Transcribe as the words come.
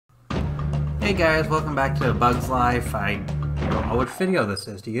Hey guys, welcome back to A Bug's Life. I don't know which video this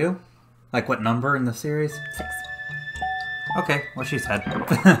is, do you? Like what number in the series? 6. Okay, well she said.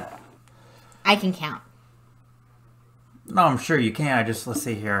 I can count. No, I'm sure you can. Let's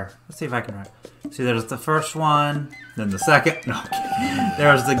see here. Let's see if I can. See, there's the first one, then the second. No,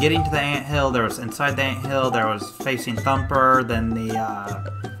 there was the getting to the anthill. There was inside the anthill. There was facing Thumper. Then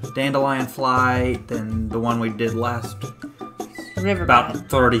the dandelion flight. Then the one we did last Riverbed. about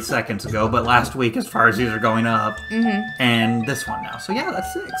 30 seconds ago, but last week as far as these are going up. Mm-hmm. And this one now. So yeah,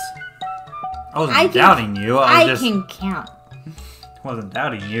 that's 6. I wasn't doubting you. I can count. I wasn't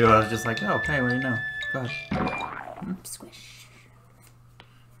doubting you. I was just like, oh, hey, what do you know? Go ahead. Squish.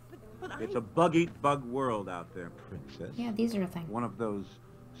 It's a bug-eat-bug world out there, princess. Yeah, these are a thing. One of those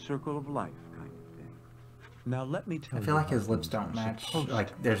circle of life kind of things. Now let me tell you. I feel like his lips don't match.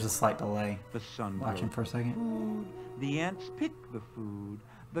 Like, there's a slight delay. The sun Watching for a second. food. The ants pick the food.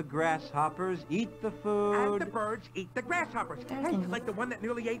 The grasshoppers eat the food. And the birds eat the grasshoppers. Hey, like the one that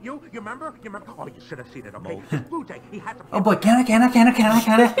nearly ate you. You remember? Oh, you should have seen it, okay? Blue Jay, he had to... Oh boy, can I?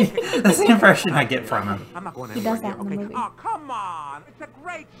 That's the impression I get from him. I'm not going He anywhere does that near, in the okay? movie. Oh, come on. It's a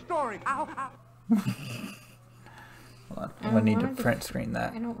great story. Ow, ow. Hold on, I need to print screen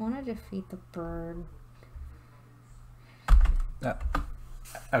that. I don't want to defeat the bird.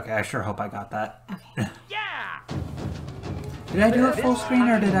 Okay, I sure hope I got that. Okay. Yeah! Did I do it full screen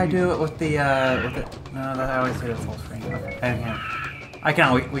or did I do it with the No, I always did it full screen.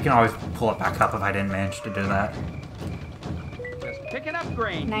 Okay, we can always pull it back up if I didn't manage to do that. Just picking up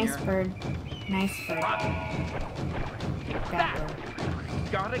grain Nice here. bird. Nice bird. Bad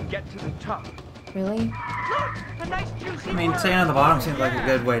bird. Gotta get to the top. Really? Look, a nice juicy I mean, staying on the bottom seems like a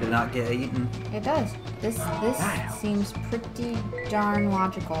good way to not get eaten. It does. This seems pretty darn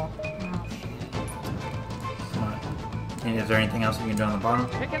logical. Oh, And is there anything else we can do on the bottom?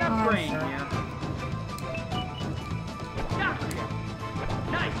 Picking up grain sure. here. Gotcha.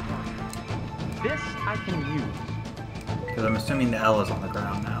 Nice one. This I can use. Because I'm assuming the L is on the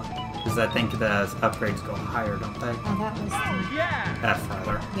ground now. Because I think the upgrades go higher, don't they? Oh, that was the... Yeah. F,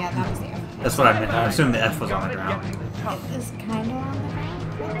 rather. Yeah, that was the F. That's what I meant. I assume the F was on the Gotta ground. get to the top. It was kind of on the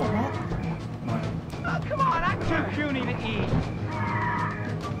ground. What the heck? Oh, come on, I'm too puny to eat.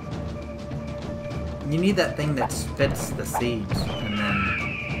 You need that thing that spits the seeds and then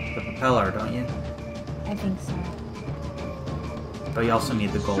the propeller, don't you? I think so. But you also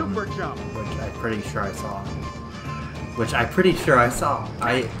need the golden, Super jump. which I'm pretty sure I saw.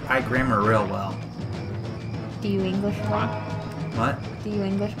 I grammar real well. Do you English well? What? Do you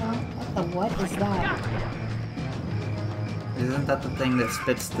English well? What is that? Isn't that the thing that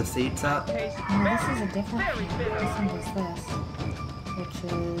spits the seeds out? Tastes No, this very, is a different very thing. bitter. This one does this. Which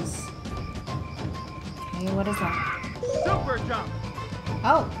is... Okay, what is that? Super jump.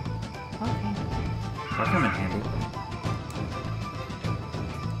 Oh! Okay. That'll come in handy.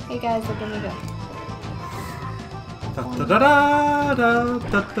 Hey guys, look at me go.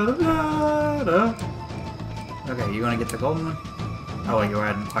 Okay, you want to get the golden one? Oh wait, you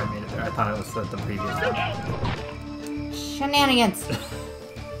hadn't quite made it there. I thought it was the previous one. Shenanigans!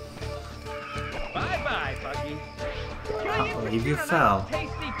 Bye-bye, Buggy. Can't believe you fell.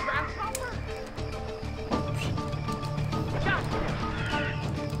 Tasty grasshopper.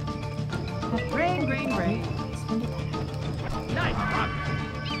 Rain. Nice one.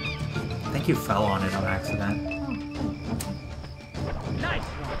 I think you fell on it on accident. Nice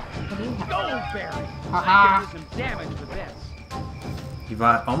one. What do you have? Goldberry. Haha. I can do some damage with this. You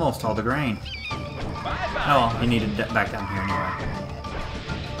bought almost all the grain. Bye-bye. Oh, well, you need to back down here anyway.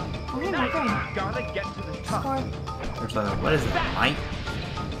 Oh, hey, my Nice. brain. Gotta get to the top. Scored. There's a, what is it, light?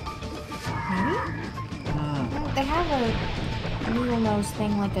 Maybe? Hmm. They have a needle nose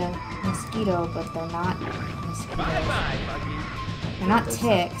thing like a mosquito, but they're not mosquitoes. Bye-bye, Buggy. They're not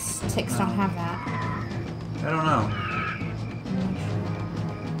ticks. Ticks don't have that. I don't know. I'm not sure.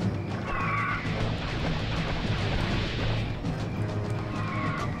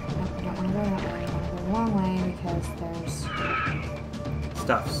 Nope, I don't want to go that way. I want to go the long way because there's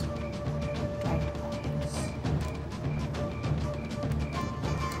Stuffs. dragonflies.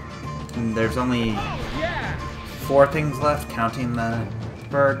 And there's only Yeah. 4 things left, counting the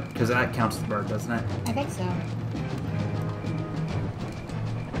bird. Because that counts the bird, doesn't it? I think so.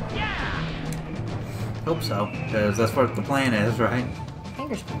 Hope so. Because that's what the plan is, right?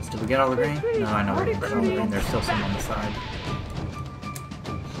 Fingers crossed. Did we get all the grain? No, I know we didn't get all the grain. There's still some on the side.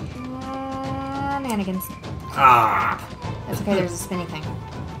 Shenanigans. Ah! That's okay, there's a spinny thing.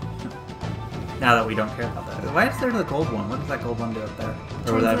 Now that we don't care about that. Why is there the gold one? What does that gold one do up there?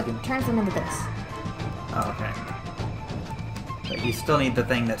 Or was that again? Turns them into this. Oh, okay. But you still need the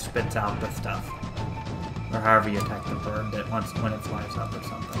thing that spits out the stuff. Or however you attack the bird that when it flies up or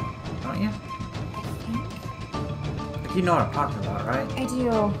something. Don't you? I think. Like, you know what I'm talking about, right? I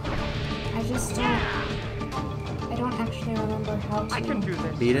do. I just don't. I don't actually remember how to. I can do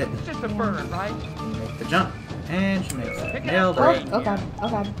this. Beat it. It's just a bird, right? You make the jump. And she makes it. Pick it Nailed up. it. Oh god. Oh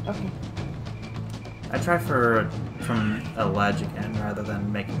god. Okay. I try from a ledge again rather than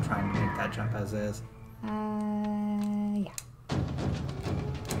trying to make that jump as is. Yeah.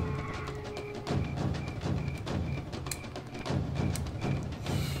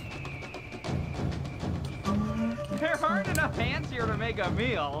 There aren't enough ants here to make a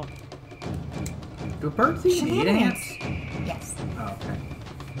meal. Do birds even eat ants? Yes. Oh, okay.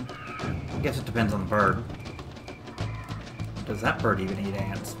 I guess it depends on the bird. Does that bird even eat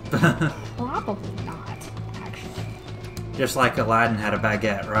ants? Probably not, actually. Just like Aladdin had a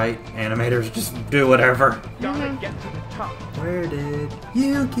baguette, right? Animators just do whatever. Gotta get to the top. Where did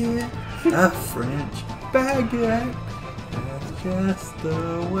you get a French baguette? That's just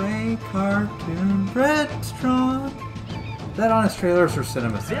the way cartoon bread's drawn. Is that Honest Trailers or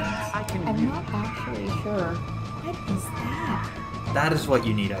Cinema This Sins? I can I'm use. not actually sure. What is that? That is what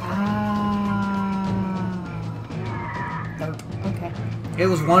you need, I think. Okay. It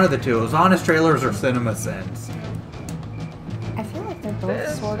was one of the two. It was Honest Trailers or Cinema Sins. I feel like they're both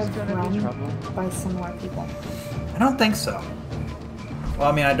This sort is of gonna be run trouble. by similar people. I don't think so. Well,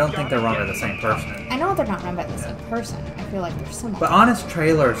 I mean, I don't think they're run by the same person. I know they're not run by the same person. I feel like they're similar. But Honest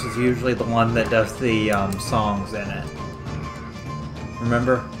Trailers is usually the one that does the songs in it.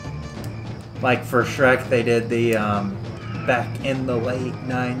 Remember? Like for Shrek, they did the back in the late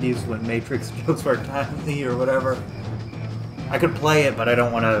 90s when Matrix jokes were timely or whatever. I could play it, but I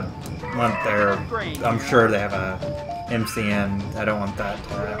don't want their... I'm sure they have a MCN. I don't want that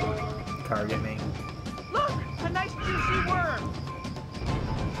to target me. Look, a nice juicy worm.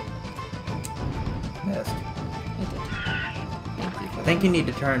 Missed. I did. Thank you for I think you need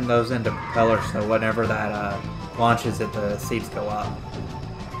to turn those into propellers so whenever that launches it, the seats go up.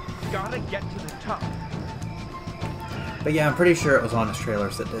 Gotta get to the top. But yeah, I'm pretty sure it was Honest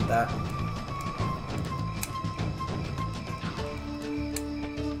Trailers that did that.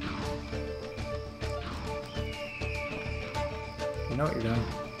 You know what you're doing.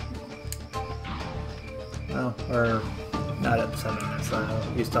 Well, we're not at 7 minutes, so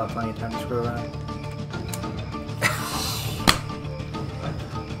you still have plenty of time to screw around.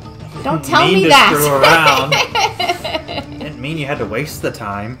 Don't tell me to that. Screw around. Didn't mean you had to waste the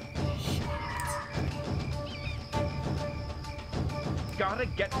time. Gotta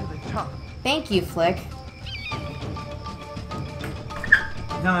get to the top. Thank you, Flik.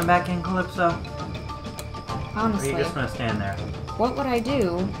 Coming back in, Calypso? Or are Honestly, you just gonna stand there? what would I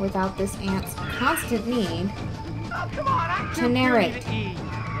do without this ant's constant need Oh, come on, I'm to too narrate? dirty to eat.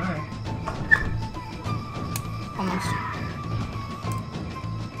 Alright. Almost.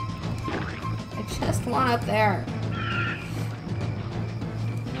 I just want up there.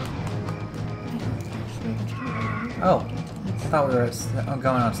 Oh, I thought we were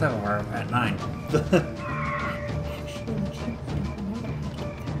going on 7, we're at 9.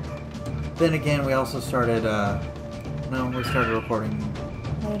 Then again, we also started, no, we started recording,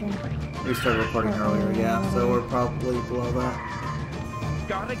 Later. we started recording earlier, yeah, so we're probably below that.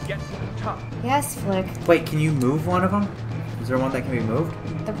 Gotta get to the top. Yes, Flik. Wait, can you move one of them? Is there one that can be moved?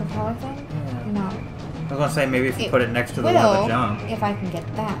 The propeller thing? Yeah. No. I was gonna say, maybe if you It put it next to the will, one with the jump. if I can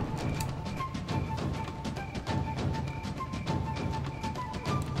get that.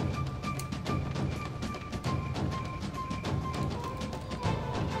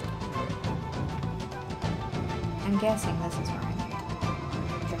 I'm guessing this is where I need to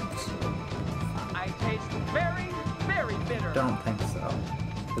jump to. I taste very, very bitter. Don't think so.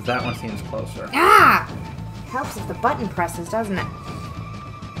 Because that one seems closer. Ah! Helps if the button presses, doesn't it?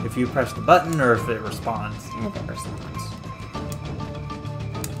 If you press the button or if it responds. If it responds.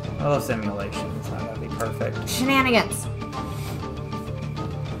 Oh, simulation. It's not gonna be perfect. Shenanigans!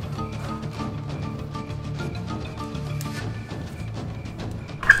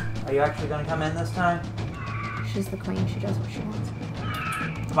 Are you actually gonna come in this time? She's the queen, she does what she wants.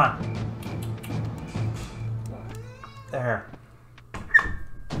 Come on. There.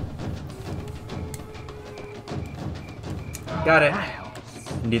 Got it.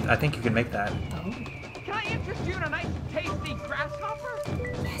 Indeed, I think you can make that. Can I interest you in a nice, tasty grasshopper?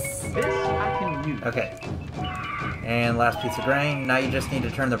 Yes! This I can use. Okay. And last piece of grain. Now you just need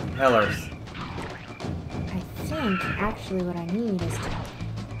to turn the propellers. I think actually what I need is to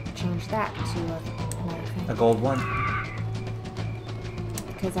change that to another A thing. gold one.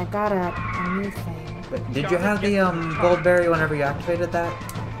 Because I've got a new thing. But did you have the gold berry whenever you activated that?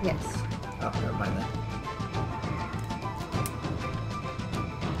 Yes. Oh, never mind then.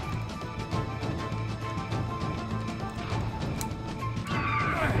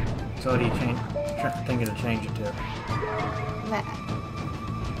 So what do you thinking to change it to? That.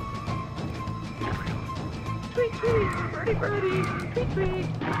 Tweet, tweet, birdie, birdie, tweet, tweet.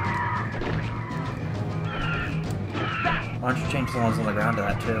 Why don't you change the ones on the ground to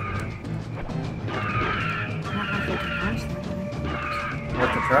that too? Not halfway to punch that.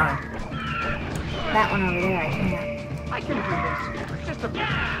 Worth a try. That one over there, I can't. I can do this. Just a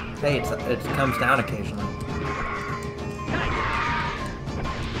Hey, it comes down occasionally.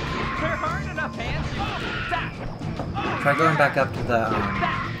 They're hard enough, hands. Try going back up to the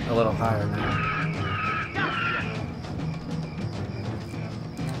a little higher now.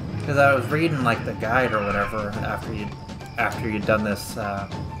 Because I was reading like the guide or whatever after you'd done this.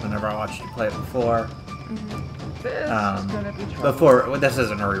 Whenever I watched you play it before. This is gonna be trouble. Before this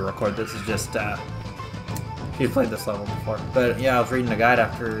isn't a re-record. This is just you played this level before. But yeah, I was reading the guide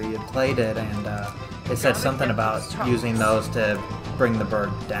after you had played it, and it said something about using those to bring the bird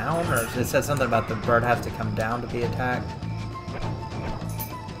down, or it said something about the bird has to come down to be attacked.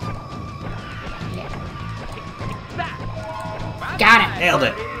 Yeah. Got it! Nailed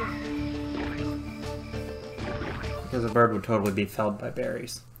it! Because a bird would totally be felled by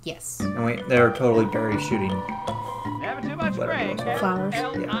berries. Yes. And wait, they're totally berry shooting. Having too much Whatever grain. it was. Flowers.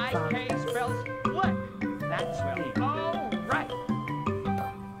 L-I-K spells what? That's spelled. All right.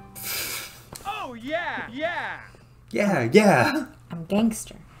 Oh, yeah, yeah. Yeah, yeah! I'm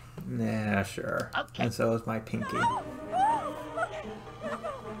gangster. Nah, sure. Okay. And so is my pinky.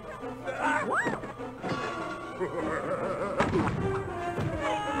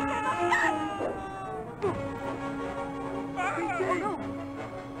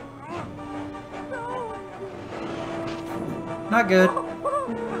 Not good.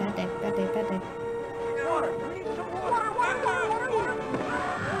 Bad day, bad day, bad day.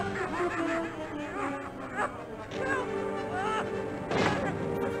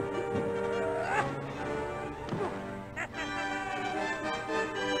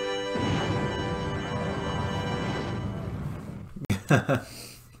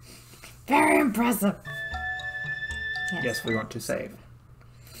 Very impressive. Yes, we want to save.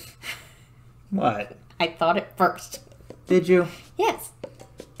 What? I thought it first. Did you? Yes.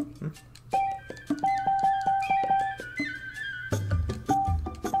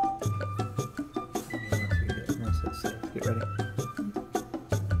 Get ready.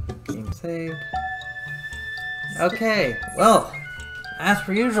 Game saved. Okay, well, as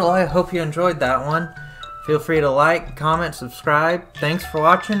per usual, I hope you enjoyed that one. Feel free to like, comment, subscribe. Thanks for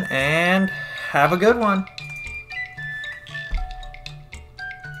watching, and have a good one.